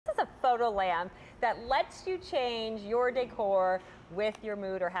photo lamp that lets you change your decor with your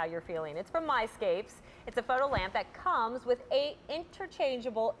mood or how you're feeling. It's from Scapes. It's a photo lamp that comes with 8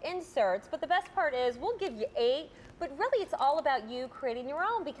 interchangeable inserts, but the best part is we'll give you 8, but really it's all about you creating your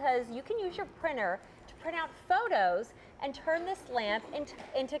own, because you can use your printer to print out photos and turn this lamp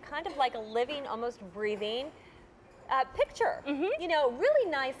into kind of like a living, almost breathing picture. You know, really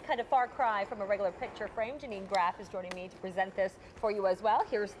nice, kind of far cry from a regular picture frame. Janine Graff is joining me to present this for you as well.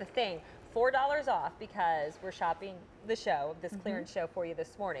 Here's the thing. $4 off because we're shopping the show, this clearance show for you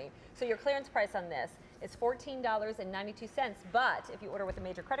this morning. So your clearance price on this is $14.92, but if you order with a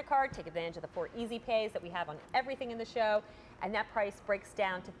major credit card, take advantage of the 4 easy pays that we have on everything in the show, and that price breaks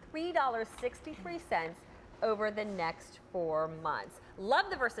down to $3.63 over the next 4 months. Love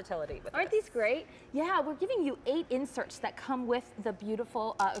the versatility with Aren't this. these great? Yeah, we're giving you 8 inserts that come with the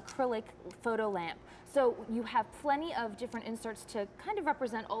beautiful acrylic photo lamp. So you have plenty of different inserts to kind of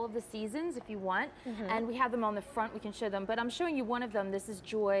represent all of the seasons if you want. And we have them on the front, we can show them. But I'm showing you one of them. This is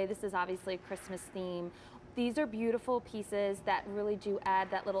Joy. This is obviously a Christmas theme. These are beautiful pieces that really do add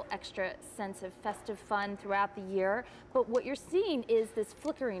that little extra sense of festive fun throughout the year. But what you're seeing is this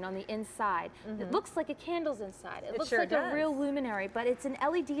flickering on the inside. It looks like a candle's inside. It looks sure like does. a real luminary, but it's an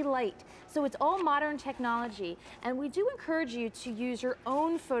LED light. So it's all modern technology. And we do encourage you to use your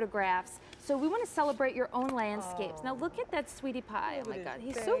own photographs. So we want to celebrate your own landscapes. Now look at that sweetie pie. Oh my God,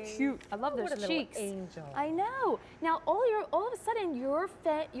 he's so cute. I love those cheeks. Angel. I know. Now all of a sudden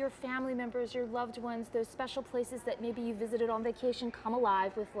your family members, your loved ones, those special places that maybe you visited on vacation come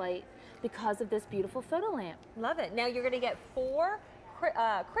alive with light because of this beautiful photo lamp. Love it. Now you're going to get 4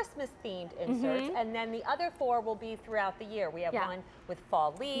 Christmas themed inserts, and then the other 4 will be throughout the year. We have one with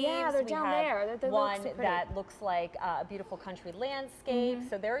fall leaves. Yeah, they're down there. They one look so that looks like a beautiful country landscape.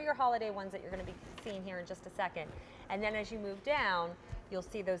 So there are your holiday ones that you're going to be seeing here in just a second. And then as you move down, you'll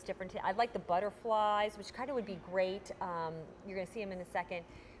see those different, I like the butterflies, which kind of would be great. You're going to see them in a second.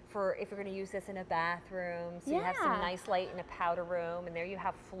 For if you're going to use this in a bathroom, so you have some nice light in a powder room, and there you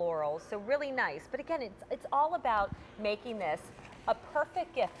have florals, so really nice. But again, it's all about making this a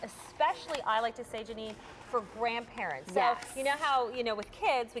perfect gift, especially, I like to say, Janine, for grandparents. So you know how, with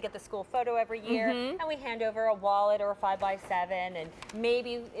kids, we get the school photo every year, and we hand over a wallet or a 5x7, and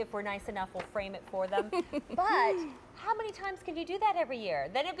maybe if we're nice enough, we'll frame it for them. But how many times can you do that every year?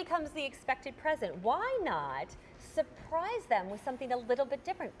 Then it becomes the expected present. Why not surprise them with something a little bit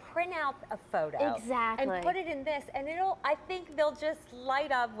different? Print out a photo and put it in this, and I think they'll just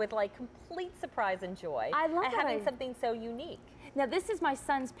light up with like complete surprise and joy. I love having something so unique. Now this is my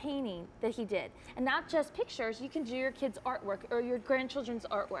son's painting that he did, and not just pictures. You can do your kids' artwork or your grandchildren's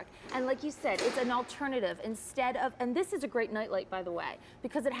artwork, and like you said, it's an alternative instead of, and this is a great nightlight, by the way,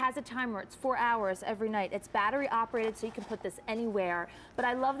 because it has a timer. It's 4 hours every night. It's battery operated, so you can put this anywhere. But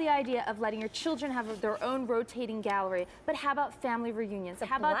I love the idea of letting your children have their own rotating gallery. But how about family reunions?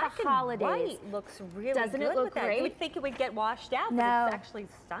 How about the holidays? White looks really Doesn't good it look with that. great? You would think it would get washed out, No. but it's actually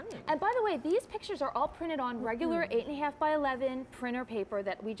stunning. And by the way, these pictures are all printed on regular 8.5 by 11 printer paper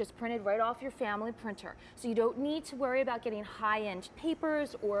that we just printed right off your family printer. So you don't need to worry about getting high-end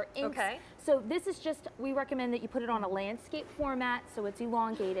papers or inks. So this is just, we recommend that you put it on a landscape format so it's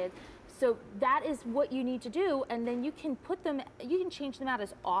elongated. So that is what you need to do, and then you can put them, you can change them out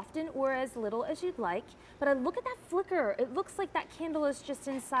as often or as little as you'd like. But look at that flicker. It looks like that candle is just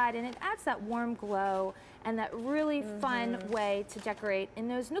inside, and it adds that warm glow and that really fun way to decorate in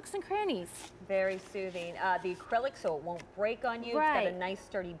those nooks and crannies. Very soothing. The acrylic, so it won't break on you. It's got a nice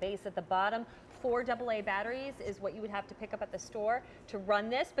sturdy base at the bottom. 4 AA batteries is what you would have to pick up at the store to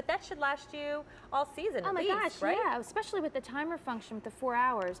run this, but that should last you all season at least, gosh, right? Yeah, especially with the timer function with the 4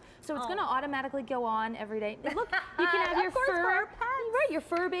 hours. So it's going to automatically go on every day. Look, you can have your fur, your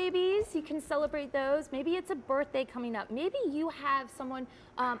fur babies. You can celebrate those. Maybe it's a birthday coming up. Maybe you have someone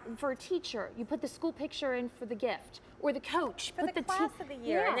for a teacher. You put the school picture in for the gift. Or the coach. For the class of the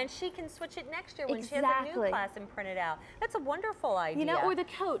year, and then she can switch it next year when she has a new class and print it out. That's a wonderful idea. Or the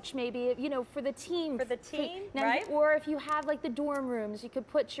coach, maybe, for the team. For the team, right? Or if you have like the dorm rooms, you could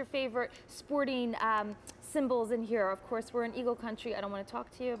put your favorite sporting symbols in here. Of course, we're in Eagle Country. I don't want to talk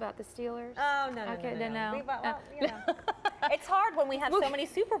to you about the Steelers. Oh, no, no. Well, it's hard when we have so many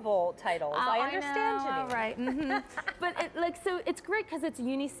Super Bowl titles. I understand, Janine. All right. But so it's great because it's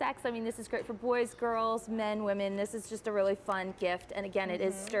unisex. I mean, this is great for boys, girls, men, women. This is just a really fun gift. And again, it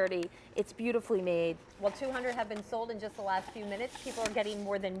is sturdy. It's beautifully made. Well, 200 have been sold in just the last few minutes. People are getting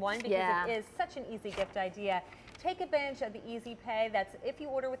more than one because it is such an easy gift idea. Take advantage of the easy pay. That's if you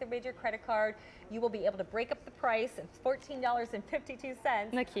order with a major credit card, you will be able to break up the price of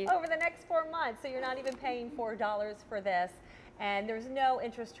 $14.52 over the next 4 months. So you're not even paying $4 for this. And there's no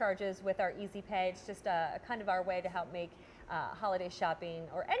interest charges with our Easy Pay. It's just a kind of our way to help make holiday shopping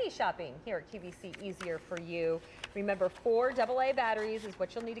or any shopping here at QVC easier for you. Remember, 4 AA batteries is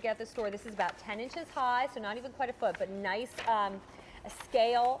what you'll need to get at the store. This is about 10 inches high, so not even quite a foot, but nice a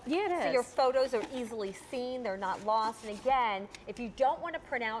scale. Yeah, it is. So your photos are easily seen, they're not lost. And again, if you don't want to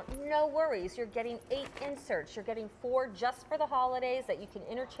print out, no worries. You're getting 8 inserts. You're getting 4 just for the holidays that you can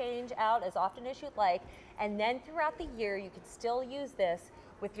interchange out as often as you'd like. And then throughout the year, you can still use this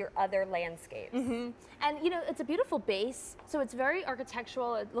with your other landscapes. Mm-hmm. And you know, it's a beautiful base, so it's very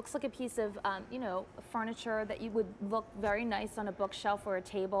architectural. It looks like a piece of, you know, furniture that you would look very nice on a bookshelf or a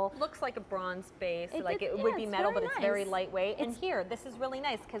table. Looks like a bronze base, like it would be metal, but it's very lightweight. And here, this is really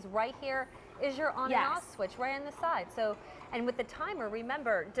nice because right here is your on and off switch right on the side. So, and with the timer,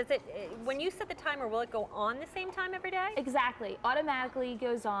 remember, does it, when you set the timer, will it go on the same time every day? Exactly. Automatically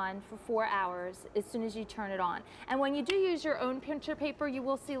goes on for 4 hours as soon as you turn it on. And when you do use your own printer paper, you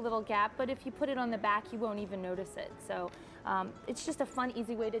will see a little gap, but if you put it on the back, you won't even notice it. So it's just a fun,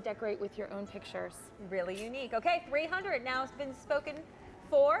 easy way to decorate with your own pictures. Really unique. Okay, 300 now has been spoken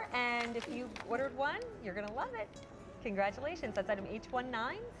for, and if you ordered one, you're gonna love it. Congratulations, that's item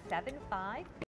H1975.